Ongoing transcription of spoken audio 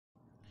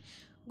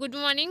Good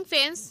morning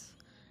friends.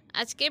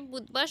 আজকে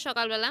বুধবার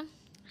সকালবেলা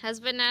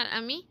হাজব্যান্ড আর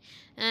আমি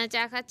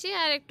চা খাচ্ছি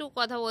আর একটু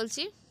কথা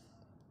বলছি।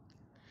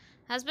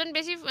 হাজব্যান্ড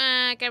বেশি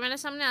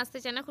ক্যামেরার সামনে আসতে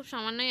চায় না, খুব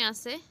সামান্যই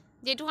আসে,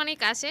 যেটুখানি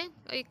আসে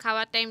ওই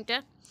খাবার টাইমটা।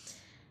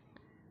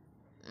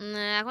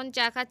 এখন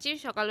চা খাচ্ছি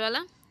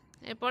সকালবেলা,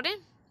 এরপরে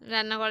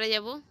রান্নাঘরে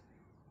যাব।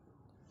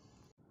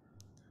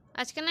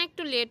 আজকে না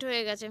একটু লেট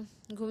হয়ে গেছে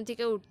ঘুম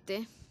থেকে উঠতে।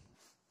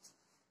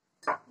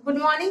 Good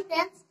morning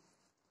friends.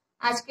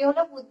 আজকে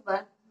হলো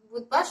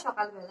বুধবার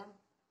সকালবেলা।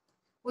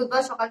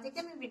 বুধবার সকাল থেকে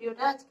আমি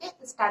ভিডিওটা আজকে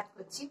স্টার্ট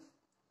করছি।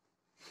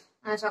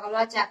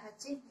 সকালবেলা চা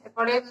খাচ্ছি,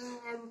 এরপরে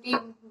রুটি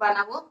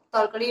বানাবো।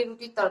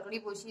 রুটির তরকারি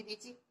বসিয়ে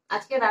দিয়েছি।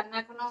 আজকে রান্না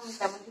এখনো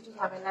তেমন কিছু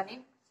ঝামেলা নেই।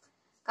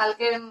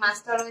 কালকে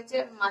মাছটা রয়েছে,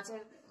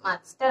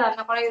 মাছটা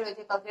রান্না করাই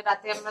রয়েছে। কালকে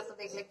রাতে আমরা তো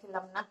দেখলে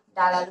খেলাম না,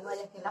 ডাল আলু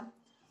ভাজা খেলাম।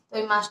 তো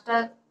ওই মাছটা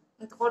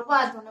করবো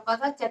আর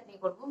ধনেপাতার চাটনি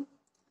করবো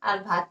আর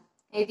ভাত,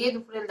 এই দিয়ে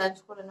দুপুরে লাঞ্চ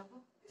করে নেবো।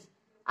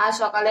 আর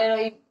সকালের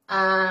ওই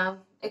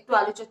একটু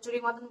আলু চচ্চড়ি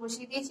মতন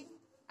বসিয়ে দিয়েছি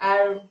আর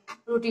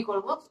রুটি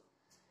করব।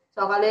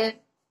 সকালে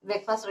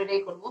ব্রেকফাস্ট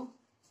ওইটাই করবো,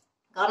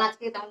 কারণ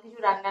আজকে তেমন কিছু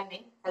রান্না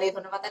নেই, খালি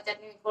ধনেপাতার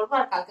চাটনি করবো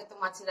আর কালকে তো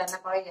মাছের রান্না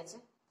করাই গেছে,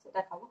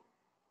 সেটা খাবো।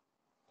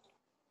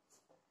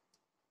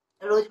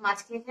 রোজ মাছ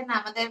খেয়ে না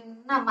আমাদের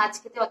না মাছ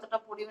খেতে অতটা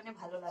পরিমাণে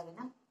ভালো লাগে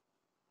না।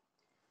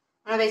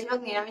 আমরা বেশিরভাগ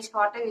নিরামিষ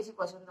খাওয়াটাই বেশি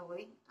পছন্দ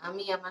করি,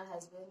 আমি আমার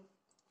হাজবেন্ড।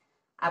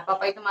 আর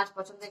পাপাই তো মাছ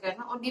পছন্দ করে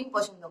না, ও ডিম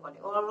পছন্দ করে।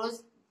 ও রোজ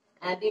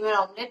ডিমের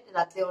অমলেট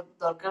রাতে ওর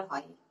দরকার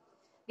হয়।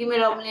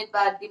 ডিমের অমলেট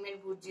বা ডিমের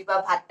ভুর্জি বা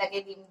ভাতটাকে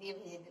ডিম দিয়ে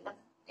ভেজে দিলাম,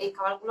 এই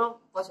খাবারগুলো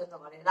পছন্দ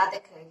করে রাতে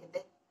খেতে।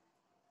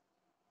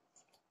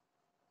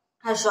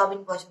 আর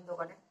সয়াবিন পছন্দ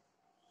করে।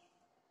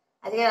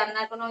 আজকে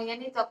রান্নার কোনো ইয়ে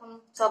নেই, তখন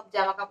সব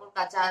জামা কাপড়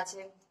কাচা আছে,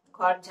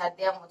 ঘর ঝাড়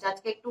দেওয়া মোছা।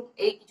 আজকে একটু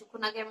এই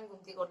কিছুক্ষণ আগে আমি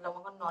ঘুমতি করলাম,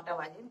 এখন 9টা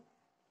বাজে,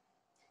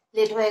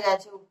 লেট হয়ে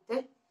গেছে উঠতে।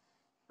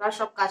 এবার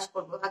সব কাজ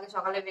করবো, আগে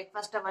সকালে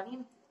ব্রেকফাস্টটা বানিয়ে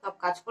সব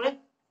কাজ করে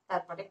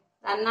তারপরে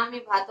রান্না। আমি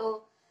ভাতও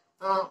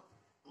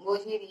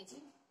বসিয়ে দিয়েছি।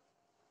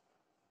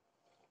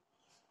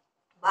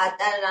 ভাত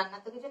আর রান্না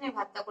তো কিছু নেই,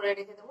 ভাতটা করে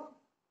রেখে দেবো।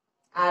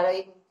 আর ওই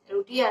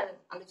রুটি আর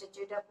আলু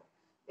চচ্চড়িটা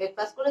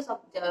ব্রেকফাস্ট করে সব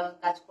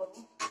কাজ করবো,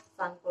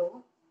 স্নান করবো।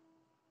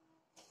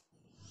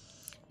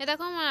 এ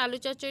দেখো আমার আলু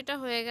চচ্চড়িটা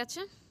হয়ে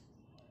গেছে।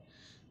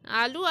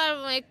 আলু আর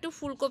একটু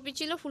ফুলকপি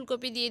ছিল,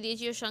 ফুলকপি দিয়ে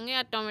দিয়েছি ওর সঙ্গে,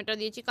 আর টমেটো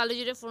দিয়েছি, কালো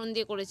জিরে ফোড়ন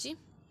দিয়ে করেছি।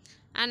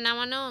 আর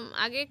নামানো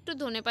আগে একটু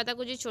ধনেপাতা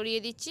কুচি ছড়িয়ে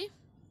দিচ্ছি।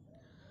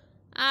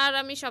 আর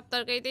আমি সব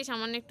তরকারিতেই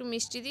সামান্য একটু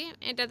মিষ্টি দিই,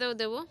 এটাতেও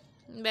দেবো।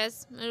 ব্যাস,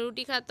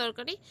 রুটি খাওয়ার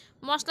তরকারি,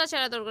 মশলা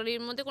ছাড়া তরকারি,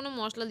 এর মধ্যে কোনো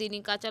মশলা দিইনি।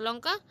 কাঁচা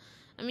লঙ্কা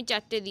আমি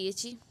 4টে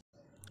দিয়েছি।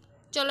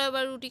 চলো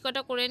এবার রুটি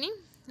কটা করে নিই।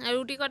 আর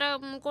রুটি কটা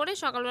করে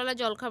সকালবেলা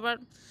জলখাবার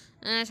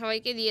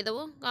সবাইকে দিয়ে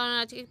দেবো, কারণ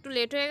আজকে একটু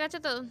লেট হয়ে গেছে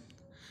তো।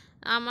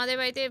 আমাদের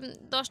বাড়িতে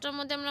 10টার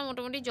মধ্যে আমরা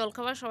মোটামুটি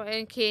জলখাবার সবাই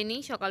খেয়ে নিই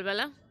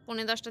সকালবেলা,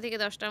 10:45 থেকে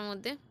 10টার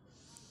মধ্যে।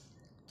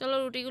 চলো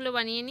রুটিগুলো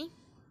বানিয়ে নিই।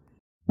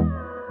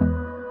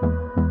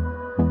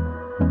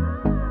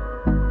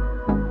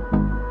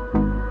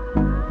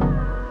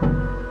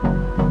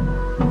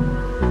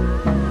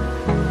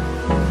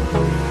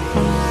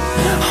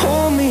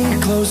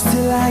 Close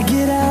till I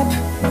get up.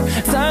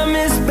 Time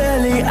is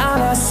barely on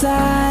our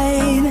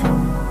side.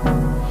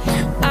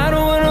 I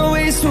don't wanna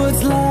waste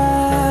what's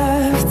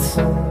left.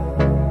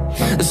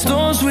 The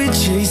storms we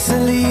chase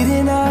are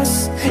leading us,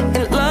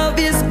 and love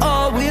is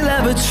all we'll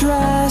ever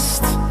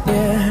trust.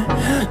 Yeah,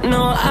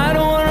 no, I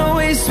don't wanna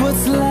waste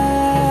what's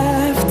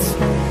left.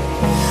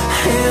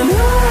 And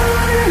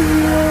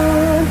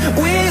on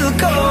we'll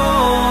go,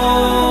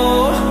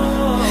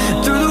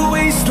 through the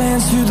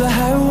wastelands, through the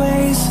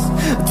highways,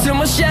 till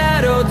my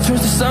shadow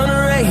turns to sun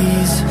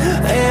rays.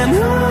 And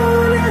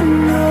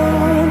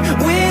on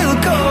we'll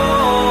go,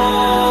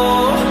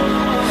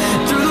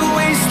 through the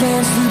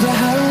wastelands, through the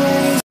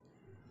highways.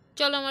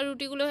 চলো আমার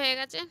রুটিগুলো হয়ে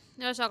গেছে,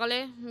 এবার সকালে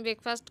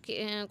breakfast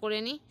করে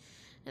নিই।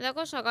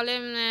 দেখো সকালে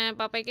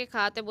পাপাইকে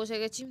খাওয়াতে বসে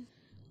গেছি।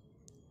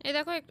 এই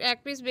দেখো এক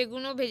পিস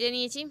বেগুনও ভেজে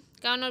নিয়েছি,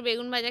 কারণ ওর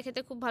বেগুন ভাজা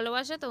খেতে খুব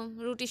ভালোবাসে তো,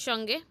 রুটির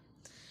সঙ্গে,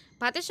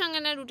 ভাতের সঙ্গে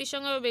না রুটির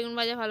সঙ্গে ওর বেগুন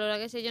ভাজা ভালো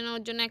লাগে, সেই জন্য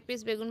ওর জন্য এক পিস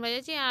বেগুন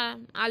ভাজাচ্ছি। আর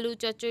আলু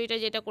চচ্চড়িটা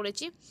যেটা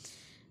করেছি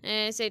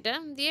সেটা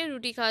দিয়ে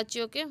রুটি খাওয়াচ্ছি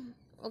ওকে।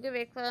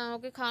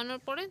 ওকে খাওয়ানোর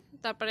পরে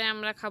তারপরে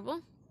আমরা খাবো।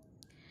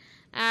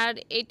 আর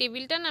এই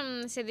টেবিলটা না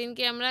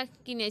সেদিনকে আমরা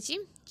কিনেছি,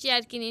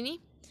 চেয়ার কিনিনি,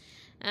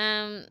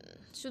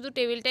 শুধু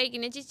টেবিলটাই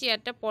কিনেছি,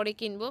 চেয়ারটা পরে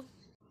কিনবো।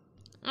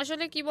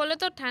 আসলে কি বলে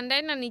তো,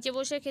 ঠান্ডায় না নিচে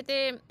বসে খেতে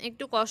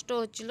একটু কষ্ট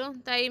হচ্ছিলো,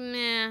 তাই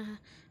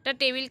একটা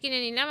টেবিল কিনে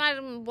নিলাম। আর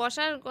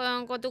বসার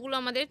কতগুলো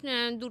আমাদের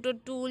 2টো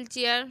টুল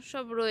চেয়ার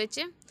সব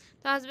রয়েছে।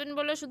 তো হাজব্যান্ড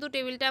বললো শুধু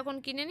টেবিলটা এখন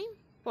কিনে নিই,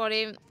 পরে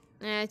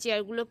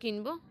চেয়ারগুলো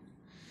কিনবো।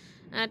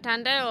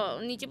 ঠান্ডায়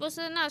নিচে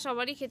বসে না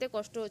সবারই খেতে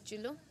কষ্ট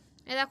হচ্ছিলো।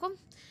 এ দেখো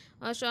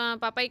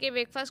পাপাইকে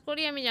ব্রেকফাস্ট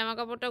করি আমি, জামা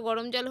কাপড়টা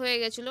গরম জল হয়ে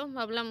গেছিলো,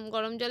 ভাবলাম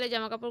গরম জলে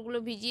জামা কাপড়গুলো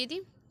ভিজিয়ে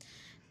দিই,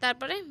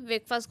 তারপরে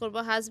ব্রেকফাস্ট করব।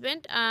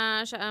 হাজব্যান্ড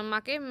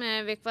মাকে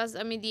ব্রেকফাস্ট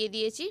আমি দিয়ে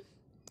দিয়েছি।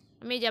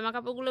 আমি জামা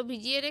কাপড়গুলো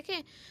ভিজিয়ে রেখে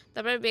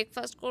তারপরে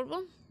ব্রেকফাস্ট করব।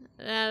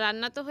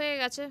 রান্না তো হয়ে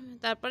গেছে,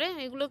 তারপরে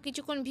এগুলো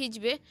কিছুক্ষণ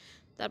ভিজবে,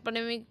 তারপরে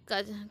আমি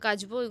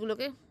কাচবো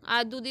এগুলোকে।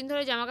 আর দুদিন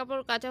ধরে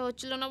জামাকাপড় কাচা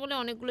হচ্ছিল না বলে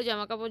অনেকগুলো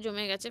জামাকাপড়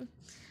জমে গেছে।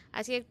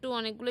 আজকে একটু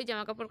অনেকগুলোই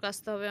জামাকাপড়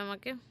কাচতে হবে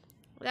আমাকে।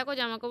 দেখো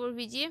জামাকাপড়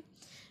ভিজিয়ে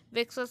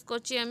ব্রেকফাস্ট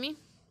করছি আমি।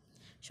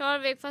 সবার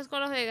ব্রেকফাস্ট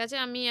করা হয়ে গেছে,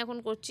 আমি এখন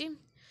করছি।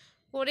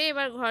 করে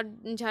এবার ঘর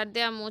ঝাড়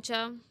দেওয়া, মোছা,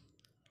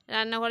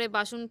 রান্নাঘরে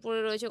বাসন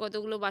পড়ে রয়েছে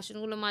কতগুলো,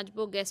 বাসনগুলো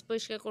মাজবো, গ্যাস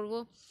পরিষ্কার করব,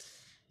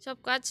 সব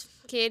কাজ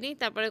খেয়ে নিই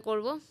তারপরে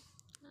করব।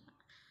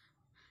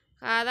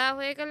 খাওয়া দাওয়া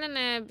হয়ে গেলে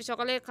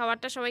সকালের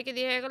খাবারটা সবাইকে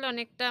দিয়ে হয়ে গেলে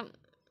অনেকটা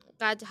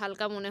কাজ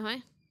হালকা মনে হয়।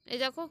 এই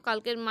দেখো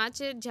কালকের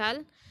মাছের ঝাল,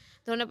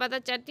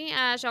 ধনেপাতার চাটনি,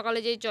 আর সকালে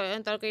যেই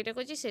তরকারিটা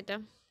করছি সেটা।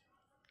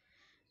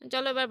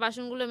 চলো এবার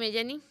বাসনগুলো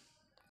মেজে নিই।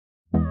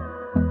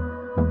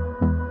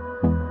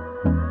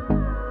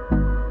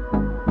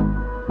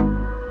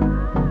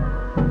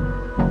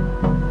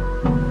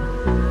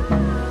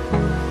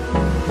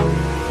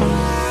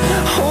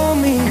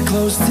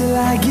 Close till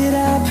I get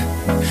up.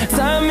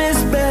 Time is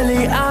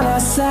barely on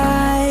our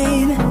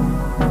side.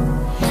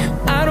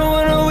 I don't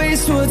wanna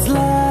waste what's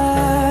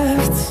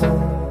left.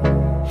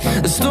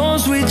 The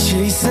storms we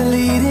chase are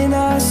leading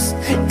us,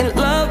 and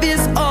love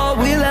is all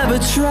we'll ever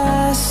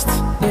trust.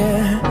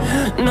 Yeah,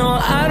 no,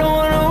 I don't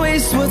wanna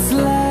waste what's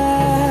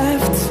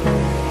left.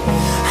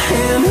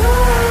 And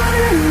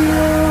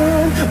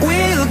on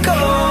we'll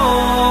go,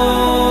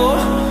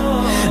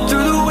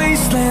 through the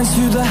wastelands,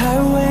 through the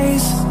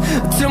highways,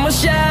 till my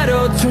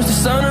shadow turns to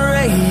sun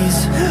rays.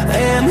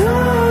 And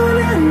on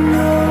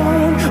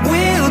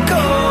we'll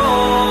go,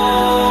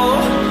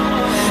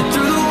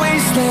 through the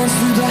wastelands,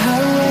 through the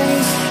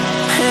highways,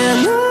 and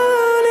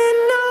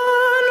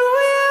on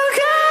we'll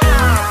go.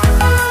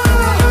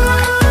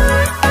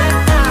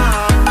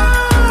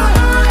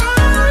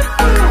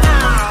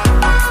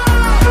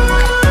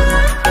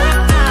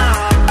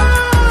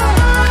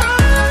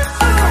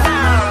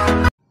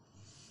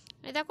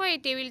 এই দেখো এই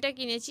টেবিলটা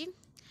কিনেছি।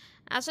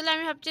 আসলে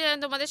আমি ভাবছি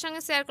তোমাদের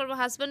সঙ্গে শেয়ার করবো।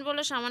 হাজব্যান্ড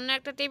বললো সামান্য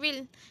একটা টেবিল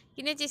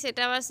কিনেছি,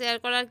 সেটা আবার শেয়ার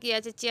করার কি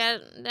আছে, চেয়ার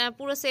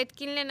পুরো সেট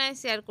কিনলে নয়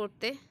শেয়ার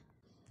করতে।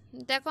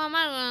 দেখো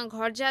আমার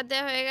ঘর ঝাড়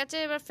দেওয়া হয়ে গেছে।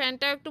 এবার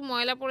ফ্যানটাও একটু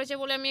ময়লা পড়েছে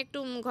বলে আমি একটু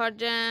ঘর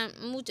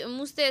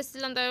মুছতে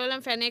এসেছিলাম, তাই বললাম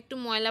ফ্যানে একটু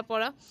ময়লা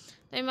পড়া,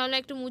 তাই আমি ভাবলাম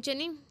একটু মুছে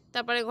নিই,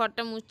 তারপরে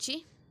ঘরটা মুছছি।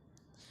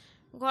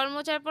 ঘর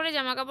মোছার পরে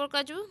জামা কাপড়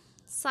কাচবো,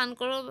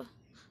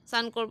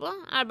 স্নান করবো,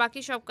 আর বাকি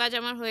সব কাজ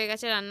আমার হয়ে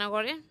গেছে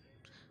রান্নাঘরে।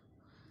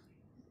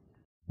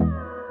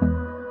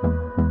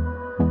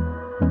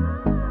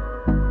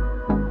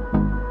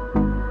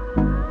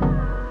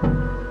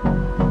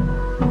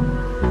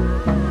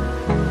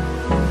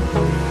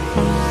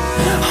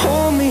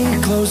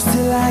 Close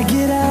till I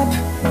get up.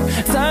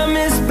 Time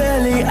is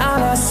barely on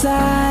our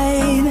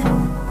side.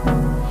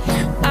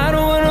 I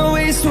don't wanna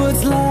waste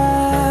what's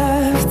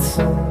left.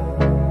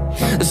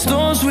 The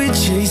storms we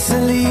chase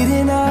are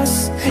leading us,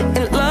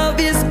 and love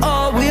is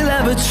all we'll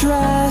ever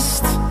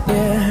trust.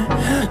 Yeah,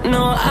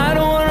 no, I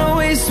don't wanna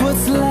waste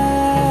what's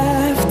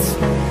left.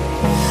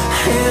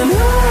 And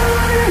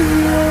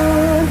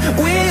on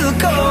we'll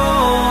go,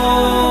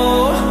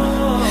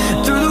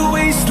 through the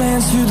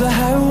wastelands, through the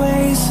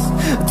highways,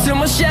 till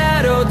my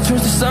shadow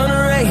turns to sun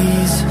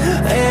rays.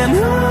 And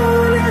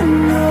on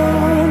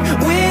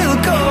we'll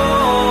go,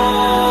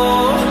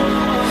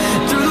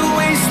 through the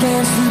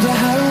wastelands, through the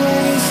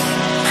highways,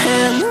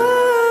 and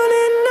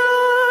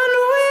on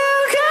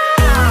we'll go.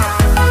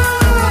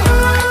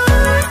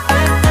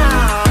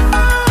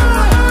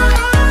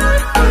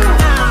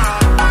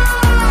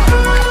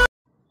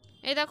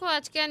 এই দেখো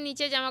আজকে আর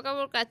নিচে জামা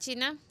কাপড় কাচ্ছি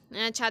না,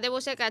 ছাদে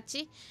বসে কাচ্ছি।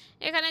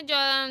 এখানে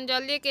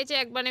জল দিয়ে কেচে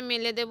একবারে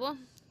মেলে দেবো।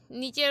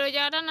 নিচের ওই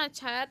জায়গাটা না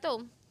ছায়া, তো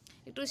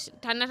একটু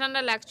ঠান্ডা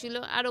ঠান্ডা লাগছিল,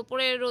 আর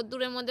ওপরে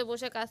রোদ্দুরের মধ্যে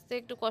বসে কাচতে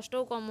একটু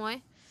কষ্টও কম হয়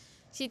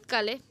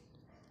শীতকালে।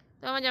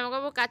 তো আমার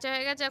জামাকাপড় কাচা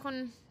হয়ে গেছে, এখন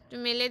একটু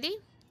মেলে দিই,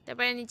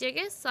 তারপরে নিচে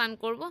গিয়ে স্নান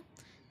করবো,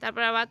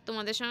 তারপর আবার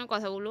তোমাদের সঙ্গে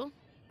কথা বলবো।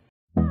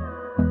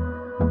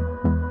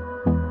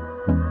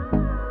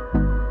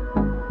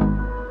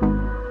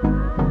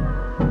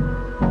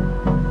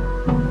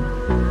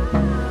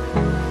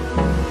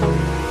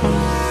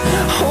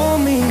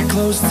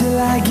 Close till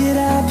I get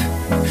up.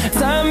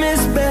 Time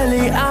is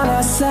barely on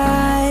our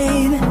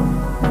side.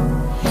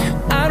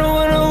 I don't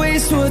wanna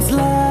waste what's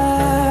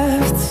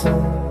left.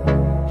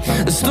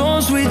 The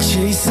storms we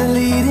chase are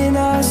leading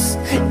us,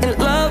 and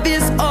love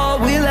is all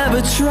we'll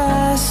ever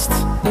trust.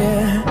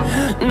 Yeah,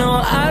 no,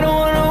 I don't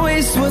wanna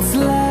waste what's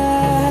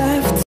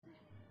left.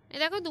 এই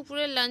দেখো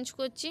দুপুরে lunch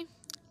করছি।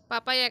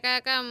 পাপাই একা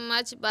একা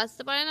মাছ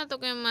বাছতে পারে না,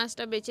 তোকে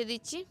মাছটা বেছে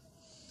দিচ্ছি।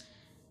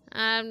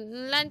 আর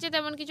লাঞ্চে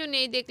তেমন কিছু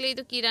নেই, দেখলেই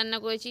তো কী রান্না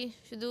করেছি,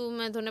 শুধু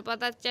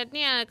ধনেপাতার চাটনি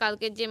আর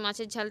কালকের যে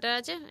মাছের ঝালটা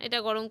আছে এটা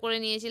গরম করে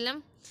নিয়েছিলাম,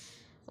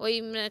 ওই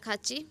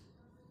খাচ্ছি।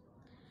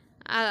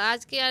 আর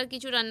আজকে আর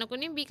কিছু রান্না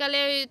করিনি। বিকালে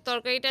ওই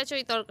তরকারিটা আছে,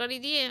 ওই তরকারি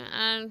দিয়ে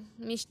আর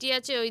মিষ্টি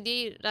আছে, ওই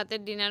দিয়েই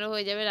রাতের ডিনারও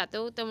হয়ে যাবে।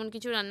 রাতেও তেমন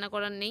কিছু রান্না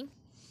করার নেই।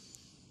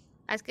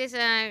 আজকে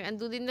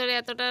দুদিন ধরে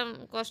এতটা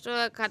কষ্ট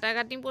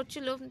খাটাখাটি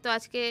পড়ছিল, তো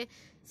আজকে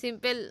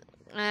সিম্পল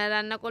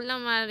রান্না করলাম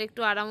আর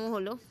একটু আরামও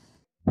হলো।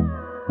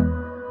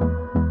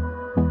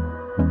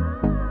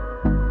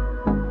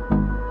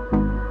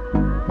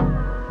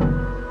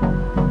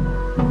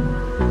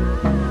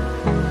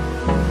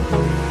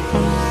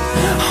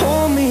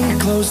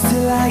 close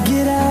till I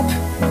get up.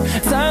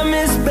 Time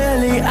is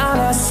barely on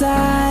our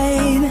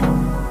side.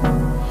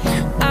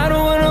 I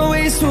don't wanna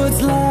waste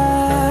what's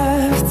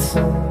left.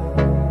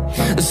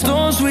 The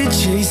storms we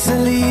chase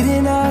are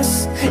leading us,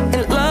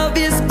 and love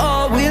is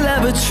all we'll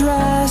ever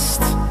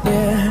trust.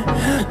 Yeah,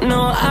 no,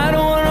 I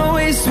don't wanna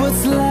waste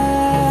what's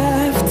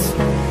left.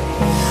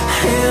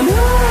 And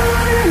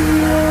on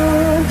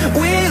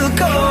we'll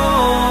go,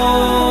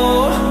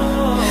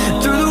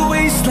 through the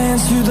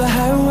wastelands, through the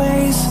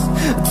highways,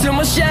 till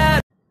my shadow.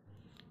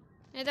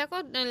 এই দেখো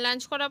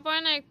lunch করার পরে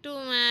না একটু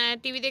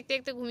TV দেখতে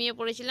দেখতে ঘুমিয়ে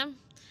পড়েছিলাম।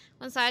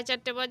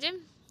 4:30 বাজে,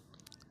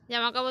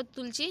 জামা কাপড়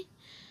তুলছি।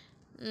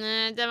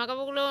 জামা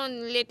কাপড়গুলো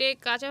লেটে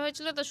কাচা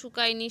হয়েছিল তো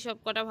শুকায়নি সব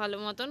কটা ভালো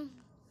মতন।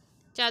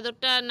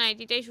 চাদরটা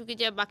নাইটিটাই শুকিয়ে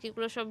যায়,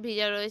 বাকিগুলো সব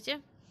ভিজা রয়েছে।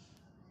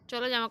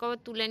 চলো জামা কাপড়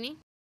তুলে নিই।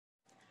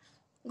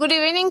 গুড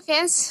ইভিনিং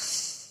ফ্রেন্ডস,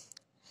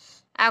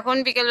 এখন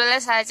বিকেলবেলা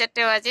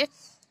 4:30 বাজে।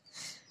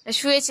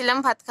 শুয়েছিলাম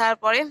ভাত খাওয়ার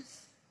পরে,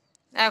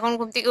 এখন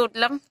ঘুম থেকে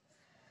উঠলাম।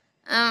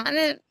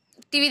 মানে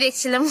টিভি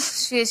দেখছিলাম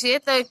শুয়ে শুয়ে,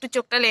 তো একটু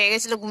চোখটা লেগে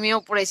গেছিলো, ঘুমিয়েও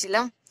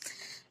পড়েছিলাম।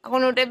 এখন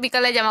উঠে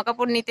বিকালে জামা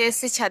কাপড় নিতে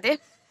এসেছি ছাদে।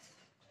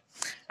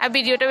 আর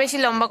ভিডিওটা বেশি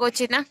লম্বা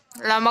করছি না,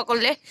 লম্বা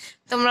করলে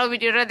তোমরাও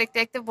ভিডিওটা দেখতে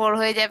দেখতে বোর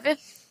হয়ে যাবে।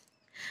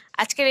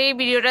 আজকের এই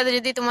ভিডিওটা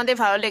যদি তোমাদের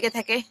ভালো লেগে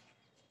থাকে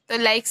তো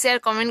লাইক শেয়ার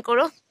কমেন্ট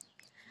করো,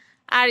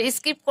 আর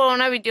স্কিপ করো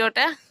না,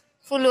 ভিডিওটা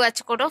ফুল ওয়াচ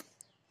করো।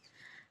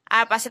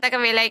 আর পাশে থাকা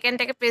বেল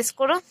আইকনটাকে প্রেস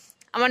করো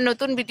আমার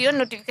নতুন ভিডিওর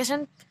নোটিফিকেশন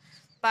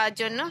পাওয়ার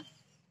জন্য।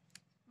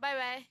 Bye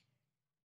bye.